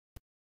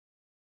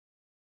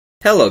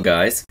Hello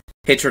guys,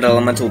 Hatred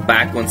Elemental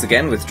back once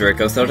again with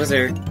Draco Sodas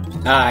here.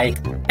 Hi.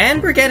 And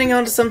we're getting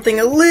onto something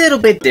a little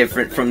bit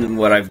different from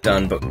what I've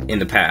done in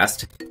the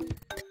past.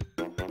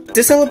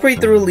 To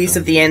celebrate the release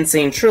of the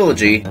Insane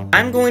Trilogy,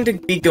 I'm going to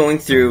be going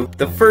through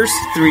the first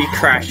 3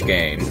 Crash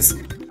games,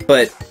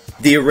 but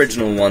the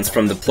original ones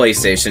from the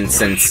PlayStation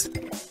since,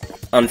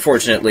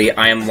 unfortunately,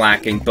 I am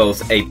lacking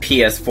both a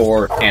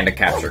PS4 and a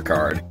capture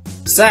card.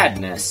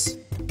 Sadness.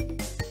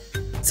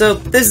 So,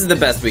 this is the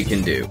best we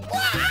can do.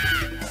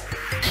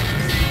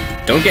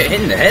 Don't get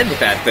hit in the head with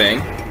that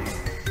thing.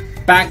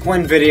 Back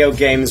when video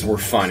games were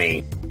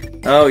funny.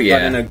 Oh yeah.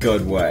 But in a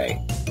good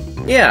way.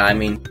 Yeah, I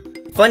mean,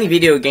 funny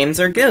video games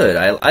are good.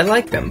 I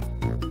like them.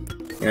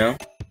 You know?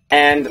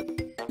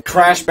 And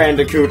Crash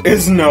Bandicoot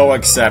is no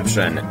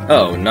exception.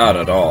 Oh, not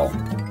at all.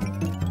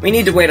 We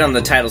need to wait on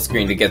the title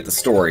screen to get the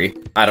story.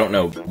 I don't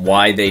know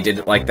why they did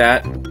it like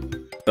that,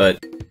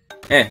 but,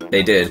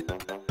 they did.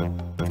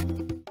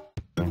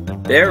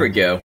 There we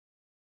go.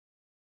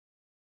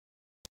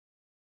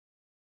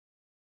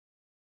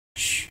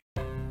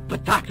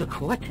 But Dr.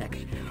 Cortex,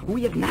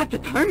 we have not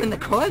determined the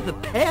cause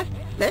of past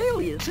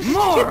failures.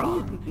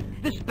 Moron!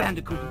 This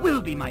Bandicoot will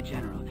be my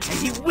general, and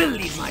he will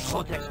lead my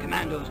Cortex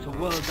commandos to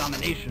world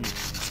domination.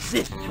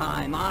 This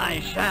time I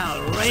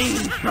shall reign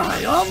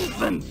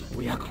triumphant.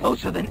 We are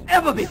closer than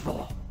ever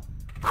before.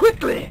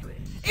 Quickly!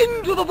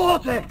 Into the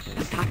vortex!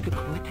 Dr.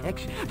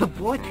 Cortex, the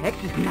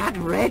vortex is not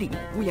ready.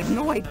 We have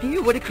no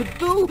idea what it could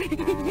do.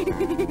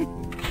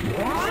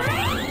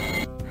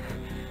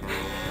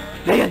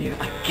 Failure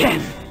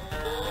again.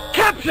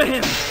 Capture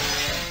him!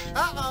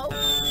 Uh-oh.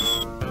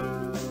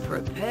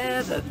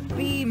 Prepare the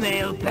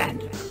female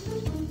bandit.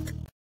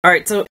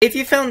 Alright, so if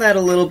you found that a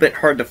little bit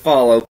hard to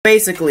follow,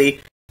 basically,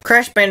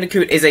 Crash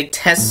Bandicoot is a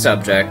test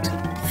subject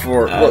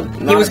for...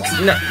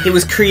 he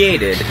was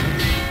created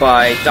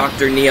by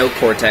Dr. Neo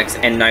Cortex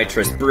and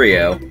Nitrous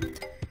Brio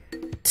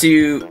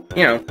to,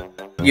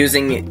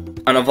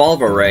 using an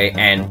Evolve Array,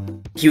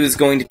 and he was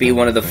going to be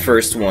one of the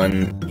first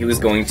he was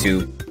going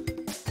to,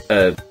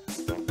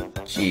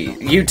 Gee,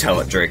 you tell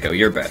it, Draco,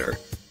 you're better.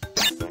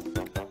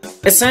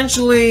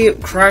 Essentially,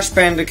 Crash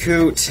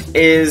Bandicoot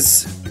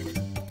is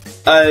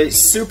a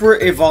super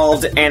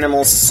evolved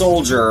animal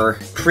soldier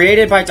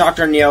created by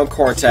Dr. Neo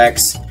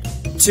Cortex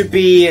to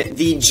be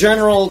the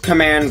general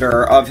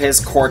commander of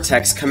his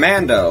Cortex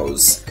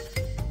Commandos,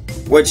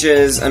 which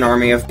is an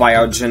army of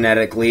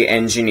biogenetically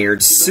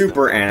engineered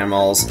super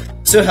animals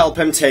to help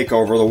him take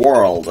over the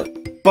world.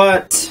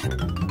 But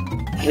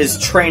his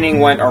training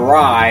went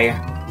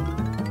awry.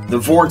 The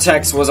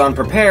vortex was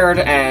unprepared,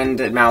 and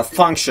it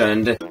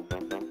malfunctioned,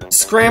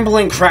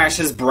 scrambling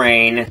Crash's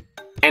brain,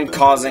 and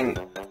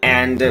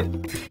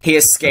he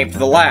escaped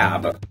the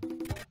lab.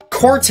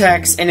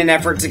 Cortex, in an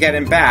effort to get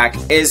him back,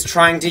 is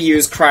trying to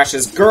use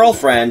Crash's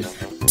girlfriend,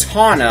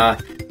 Tawna,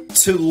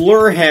 to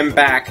lure him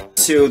back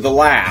to the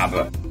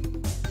lab.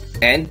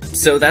 And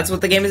so that's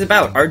what the game is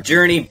about, our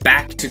journey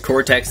back to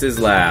Cortex's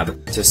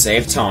lab. To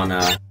save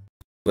Tawna.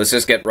 Let's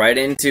just get right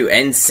into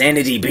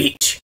Insanity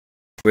Beach,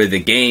 where the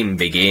game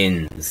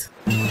begins.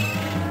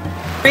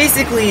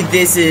 Basically,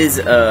 this is,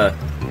 the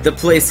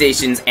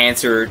PlayStation's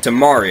answer to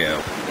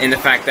Mario, in the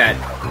fact that,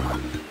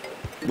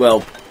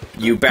 well,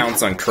 you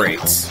bounce on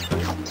crates.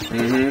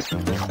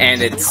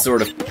 And it's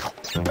sort of,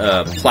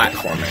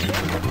 platforming.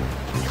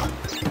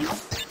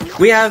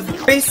 We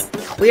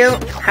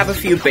have a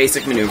few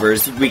basic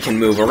maneuvers. We can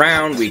move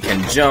around, we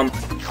can jump,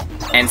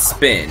 and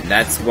spin.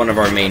 That's one of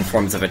our main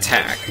forms of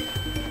attack.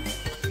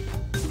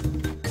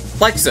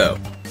 Like so.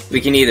 We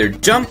can either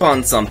jump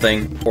on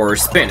something or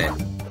spin it.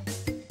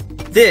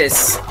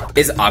 This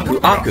is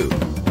Aku Aku.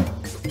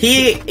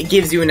 He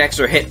gives you an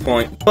extra hit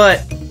point,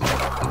 but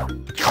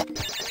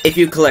if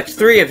you collect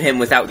 3 of him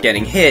without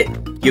getting hit,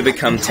 you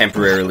become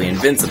temporarily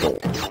invincible.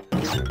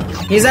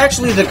 He's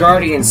actually the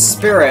guardian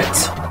spirit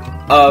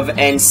of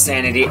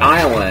Insanity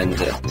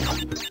Island.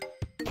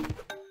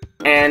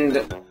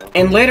 And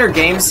in later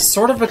games,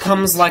 sort of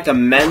becomes like a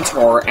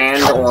mentor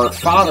and/or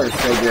father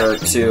figure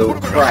to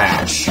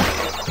Crash.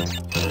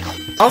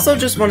 Also,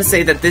 just want to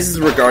say that this is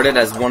regarded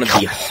as one of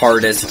the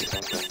hardest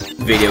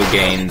video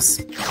games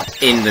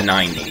in the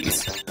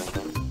 90s.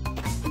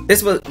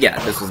 This was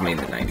made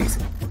in the 90s.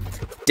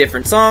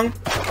 Different song,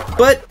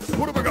 but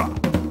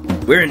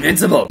we're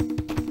invincible.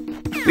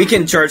 We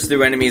can charge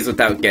through enemies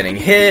without getting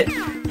hit,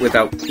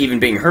 without even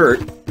being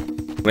hurt.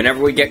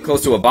 Whenever we get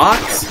close to a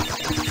box,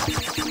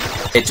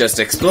 it just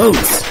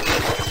explodes.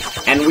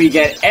 And we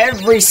get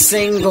every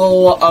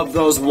single of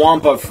those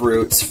Wumpa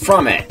fruits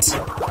from it.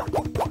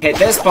 Hit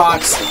this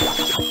box.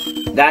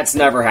 That's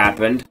never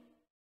happened.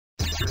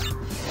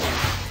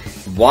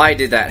 Why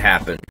did that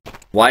happen?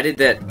 Why did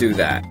that do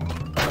that?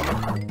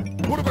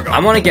 I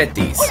want to get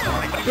these.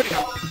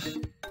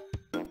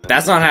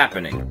 That's not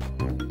happening.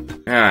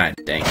 Ah,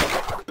 dang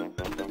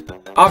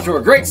it. Off to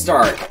a great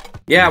start.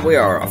 Yeah, we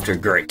are off to a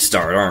great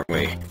start, aren't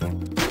we?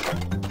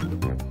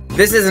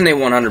 This isn't a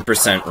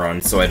 100%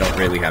 run, so I don't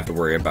really have to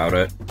worry about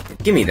it.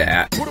 Give me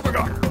that.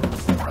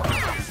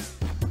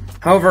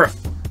 However,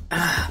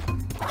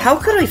 How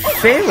could I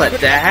fail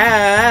at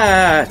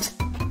that?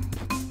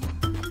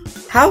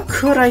 How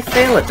could I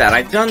fail at that?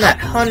 I've done that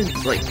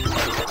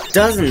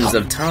dozens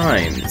of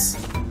times.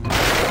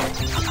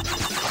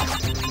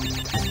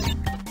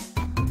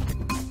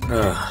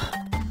 Ugh.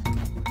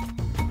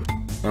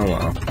 Oh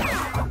well.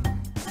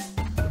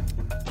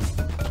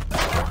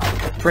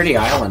 Pretty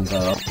island,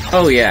 though.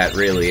 Oh yeah, it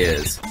really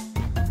is.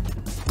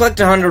 Collect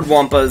 100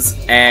 Wumpas,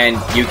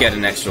 and you get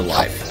an extra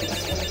life.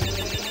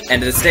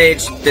 End of the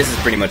stage, this is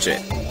pretty much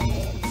it.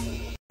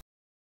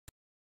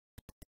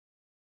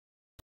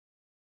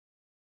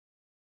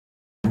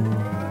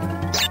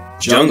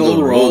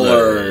 Jungle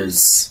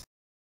Rollers.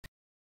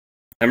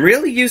 I'm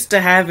really used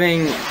to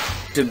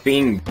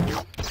being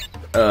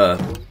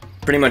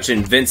pretty much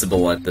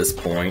invincible at this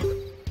point.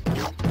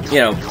 You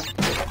know,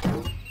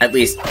 at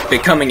least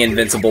becoming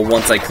invincible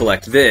once I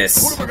collect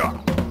this,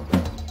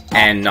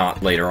 and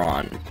not later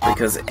on.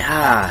 Because,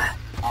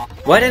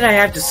 why did I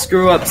have to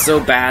screw up so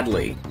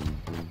badly?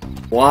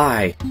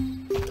 Why?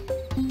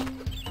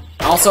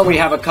 Also, we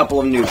have a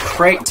couple of new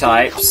crate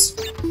types.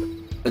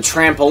 The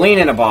trampoline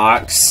in a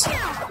box,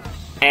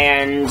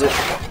 and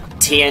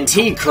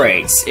TNT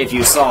crates, if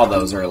you saw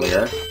those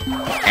earlier.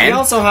 And we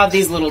also have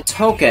these little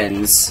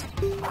tokens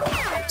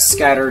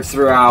scattered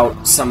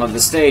throughout some of the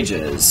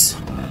stages.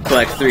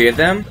 Collect 3 of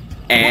them,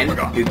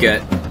 and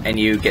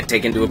you get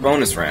taken to a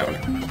bonus round.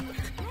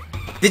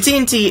 The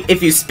TNT,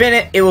 if you spin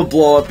it, it will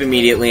blow up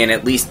immediately and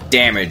at least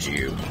damage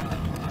you.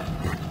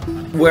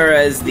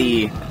 Whereas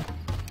the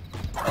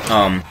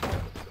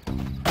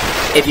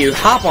if you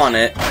hop on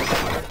it,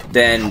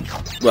 then,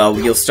 well,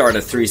 you'll start a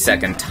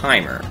 3-second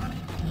timer.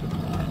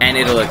 And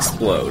it'll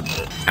explode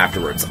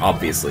afterwards,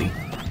 obviously.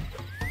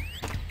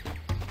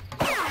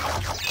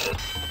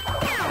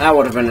 That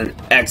would have been an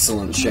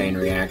excellent chain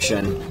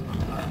reaction.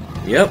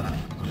 Yep.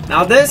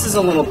 Now this is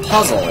a little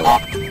puzzle.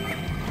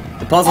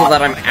 The puzzle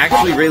that I'm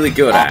actually really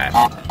good at.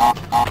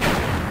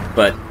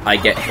 But I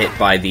get hit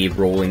by the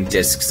rolling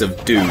discs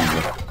of doom.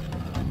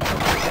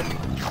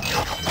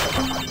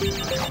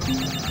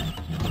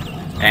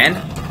 And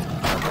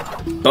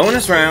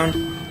bonus round.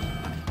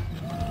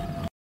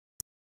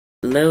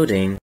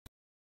 Loading.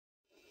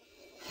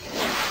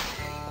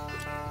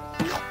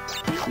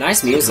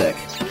 Nice music.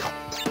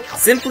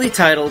 Simply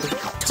titled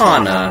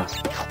Tawna.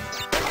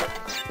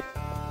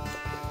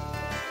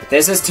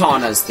 This is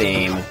Tawna's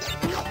theme.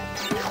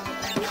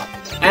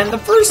 And the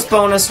first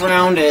bonus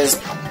round is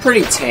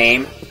pretty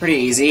tame, pretty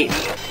easy.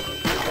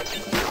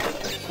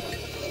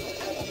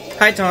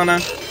 Hi,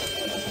 Tawna.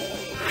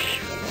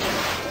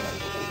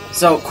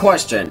 So,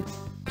 question.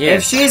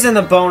 Yes. If she's in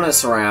the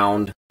bonus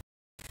round,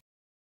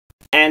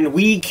 and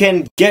we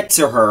can get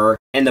to her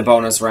in the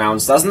bonus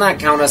rounds, doesn't that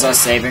count as us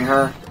saving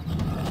her?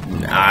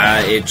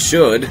 It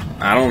should.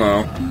 I don't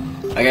know.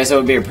 I guess it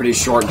would be a pretty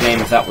short game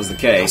if that was the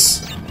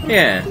case.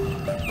 Yeah.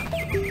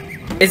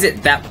 Is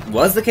it that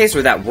was the case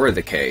or that were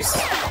the case?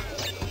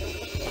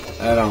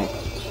 I don't...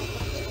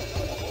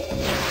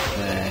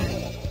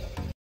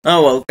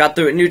 Oh well, got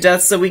through it, new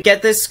deaths, so we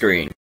get this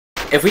screen.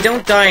 If we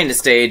don't die in the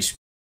stage,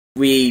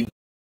 we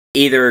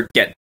either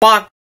get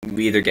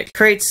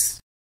crates,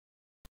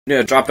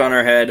 dropped on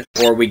our head,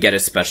 or we get a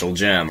special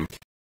gem.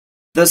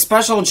 The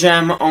special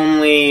gem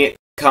only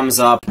comes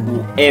up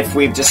if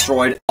we've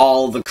destroyed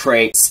all the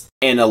crates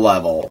in a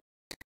level.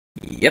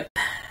 Yep.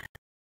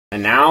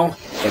 And now,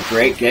 the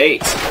Great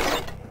Gate.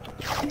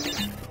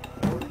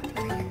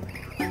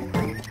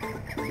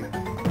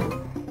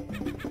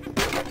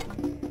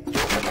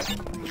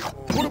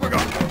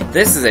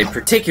 This is a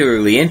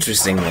particularly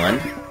interesting one,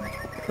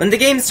 when the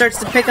game starts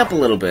to pick up a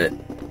little bit.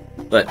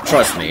 But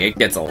trust me, it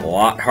gets a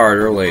lot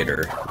harder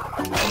later.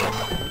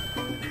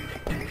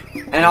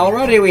 And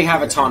already we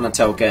have a Tawna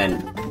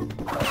token.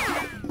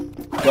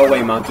 Go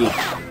away, monkey.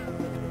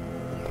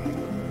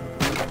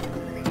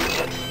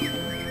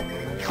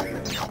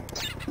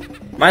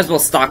 Might as well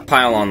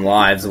stockpile on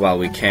lives while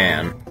we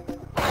can.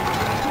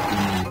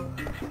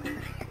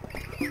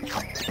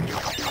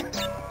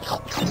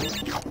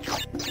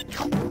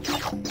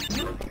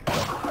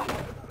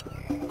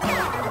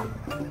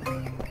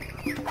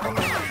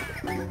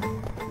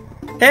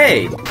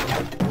 Hey!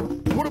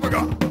 What have I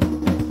got?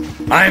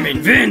 I'm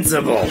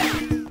invincible!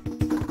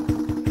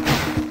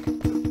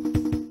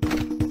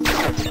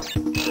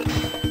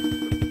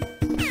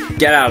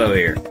 Get out of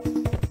here.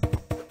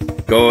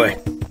 Go away.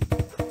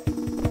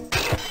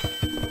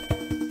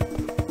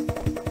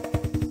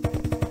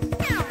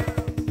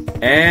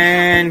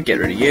 And get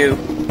rid of you.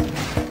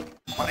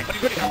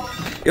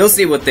 You'll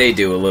see what they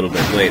do a little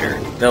bit later.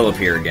 They'll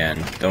appear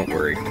again. Don't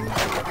worry.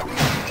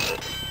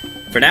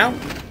 For now,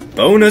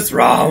 bonus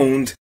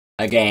round!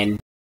 Again.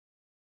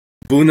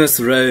 Bonus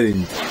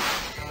round.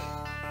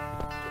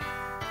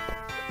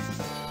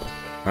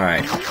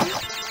 Alright.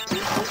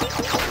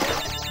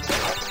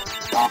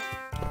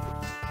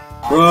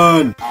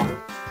 Run!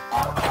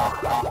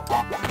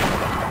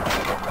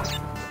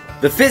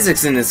 The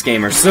physics in this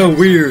game are so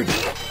weird.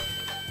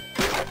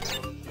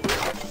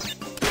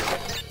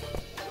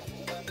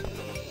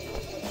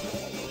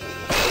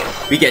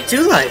 We get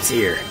 2 lives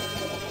here.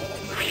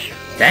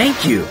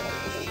 Thank you!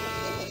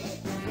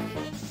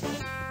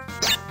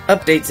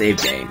 Update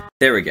save game.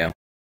 There we go.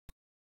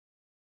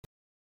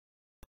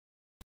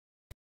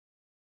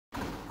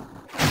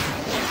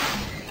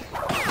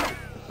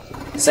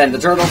 Send the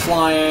turtle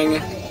flying.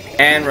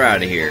 And we're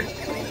out of here.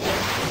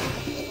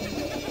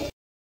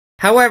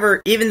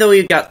 However, even though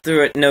we got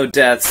through it, no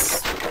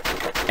deaths,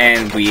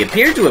 and we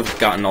appear to have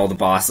gotten all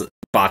the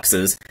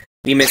boxes,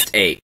 we missed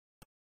 8.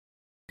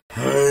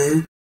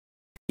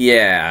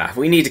 Yeah,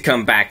 we need to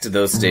come back to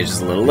those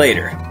stages a little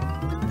later.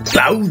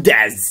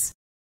 Boulders!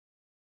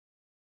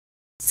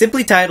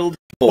 Simply titled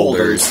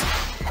Boulders.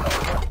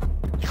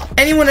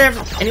 Anyone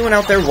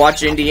out there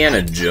watch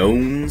Indiana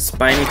Jones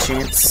by any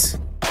chance?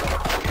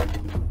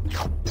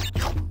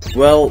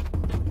 Well,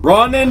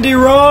 Run, Indy,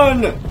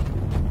 run!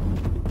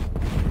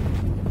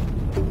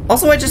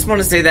 also I just want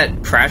to say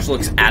that Crash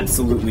looks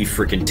absolutely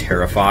freaking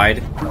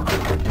terrified.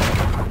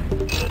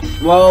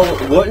 Well,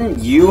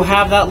 wouldn't you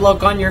have that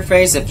look on your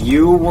face if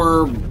you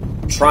were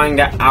trying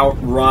to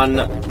outrun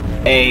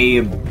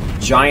a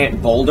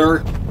giant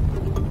boulder?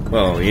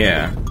 Well,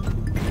 yeah.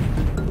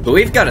 But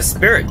we've got a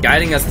spirit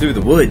guiding us through the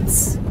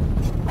woods.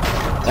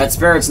 That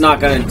spirit's not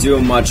gonna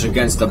do much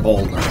against a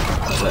boulder.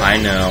 I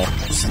know.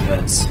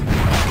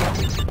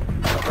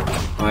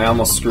 I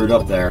almost screwed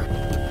up there.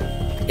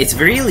 It's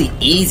really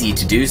easy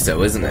to do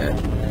so, isn't it?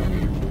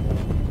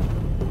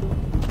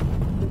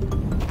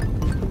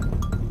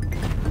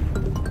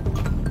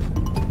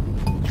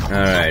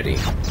 Alrighty.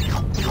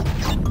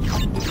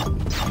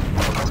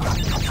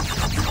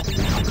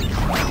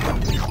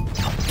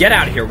 Get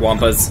out of here,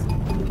 Wumpas!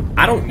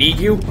 I don't need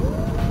you.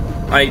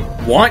 I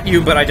want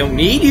you, but I don't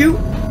need you.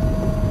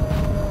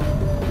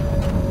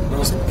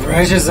 Most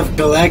precious of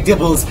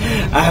collectibles,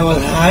 I will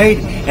hide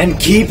and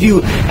keep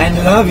you and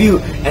love you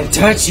and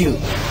touch you.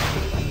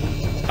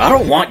 I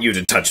don't want you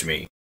to touch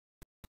me.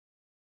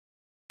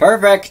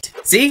 Perfect.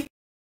 See?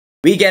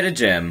 We get a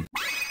gem.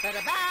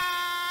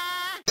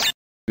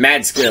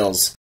 Mad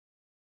skills.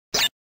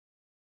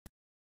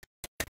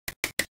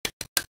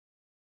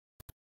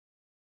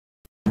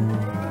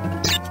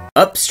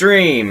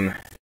 Upstream.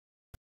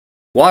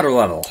 Water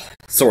level.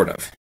 Sort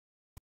of.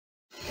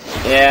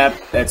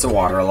 Yep, it's a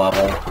water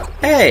level.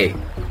 Hey!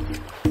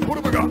 What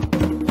have I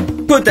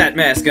got? Put that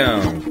mask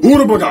on!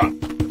 What have I got?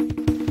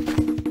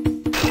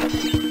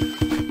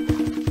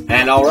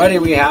 And already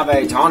we have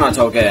a Tana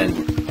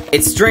token.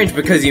 It's strange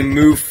because you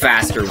move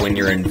faster when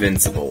you're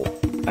invincible.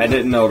 I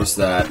didn't notice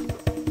that.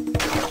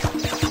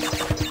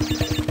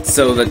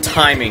 So the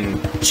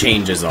timing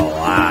changes a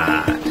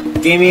lot.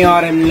 Give me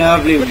all them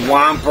lovely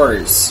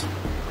Wumpers.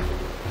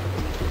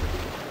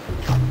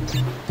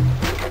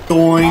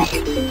 Doink.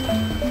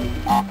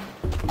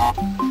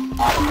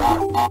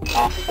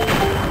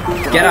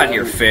 Get out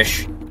here,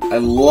 fish. I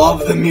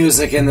love the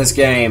music in this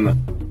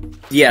game.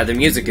 Yeah, the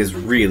music is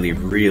really,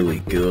 really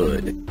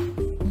good.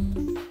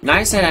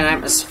 Nice and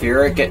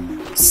atmospheric.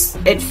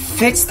 It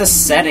fits the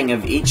setting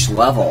of each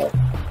level.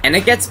 And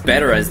it gets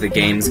better as the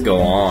games go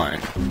on.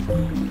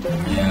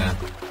 Yeah.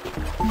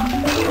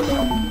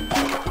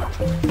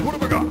 What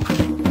have I got?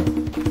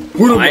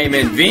 I'm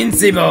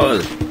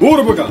invincible! What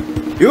have I got?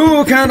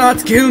 You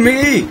cannot kill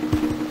me!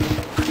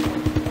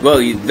 Well,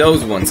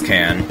 those ones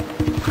can.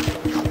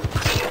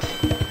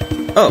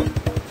 Oh.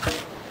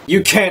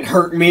 You can't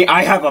hurt me.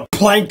 I have a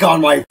plank on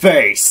my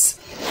face.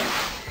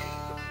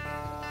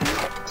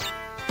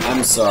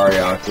 I'm sorry,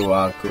 Aku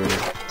Aku.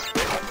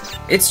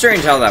 It's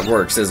strange how that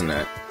works, isn't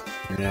it?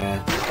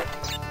 Yeah.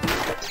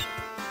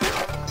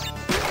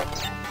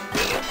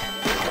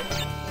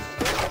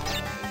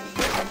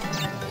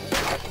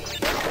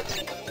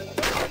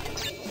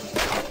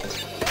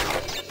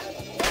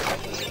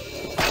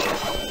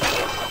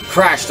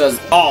 Crash does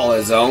all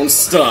his own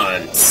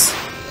stunts.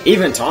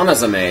 Even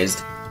Tana's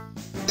amazed.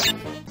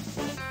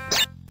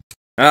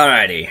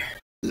 Alrighty.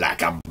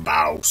 Like a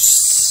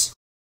boss.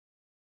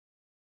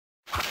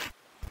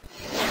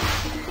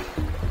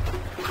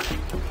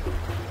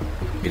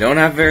 We don't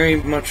have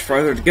very much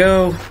farther to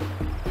go,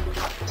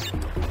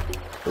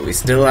 but we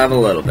still have a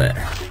little bit.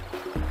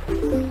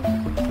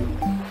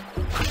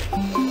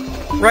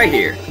 Right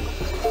here.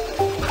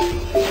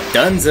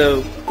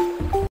 Dunzo.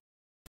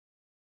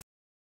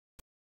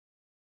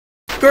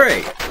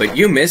 Great, but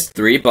you missed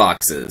 3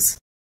 boxes.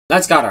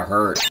 That's gotta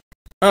hurt.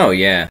 Oh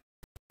yeah.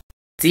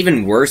 It's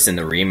even worse in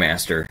the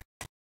remaster.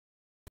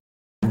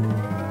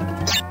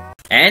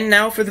 And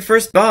now for the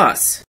first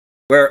boss,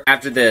 where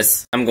after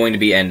this, I'm going to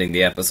be ending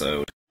the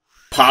episode.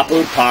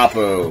 Papu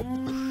Papu.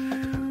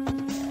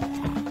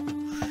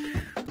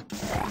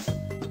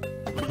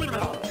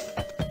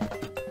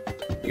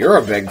 You're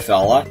a big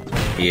fella.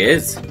 He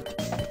is.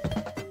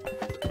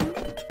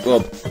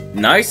 Well,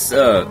 nice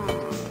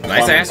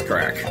ass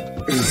crack.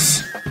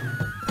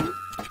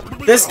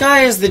 This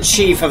guy is the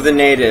chief of the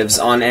natives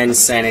on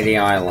Insanity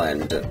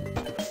Island.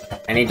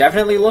 And he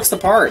definitely looks the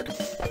part.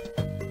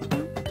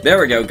 There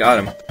we go, got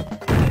him.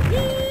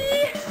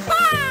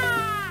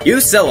 You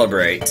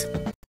celebrate.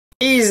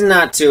 He's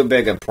not too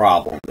big a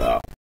problem, though.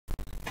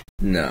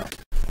 No.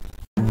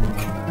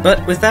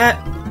 But with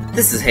that,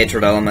 This is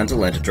Hatred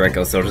Elemental and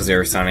Draco Soda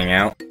Zero signing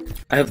out.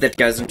 I hope that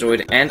you guys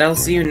enjoyed, and I'll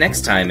see you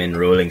next time in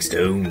Rolling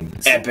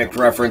Stones. Epic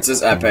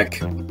references,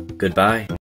 epic. Goodbye.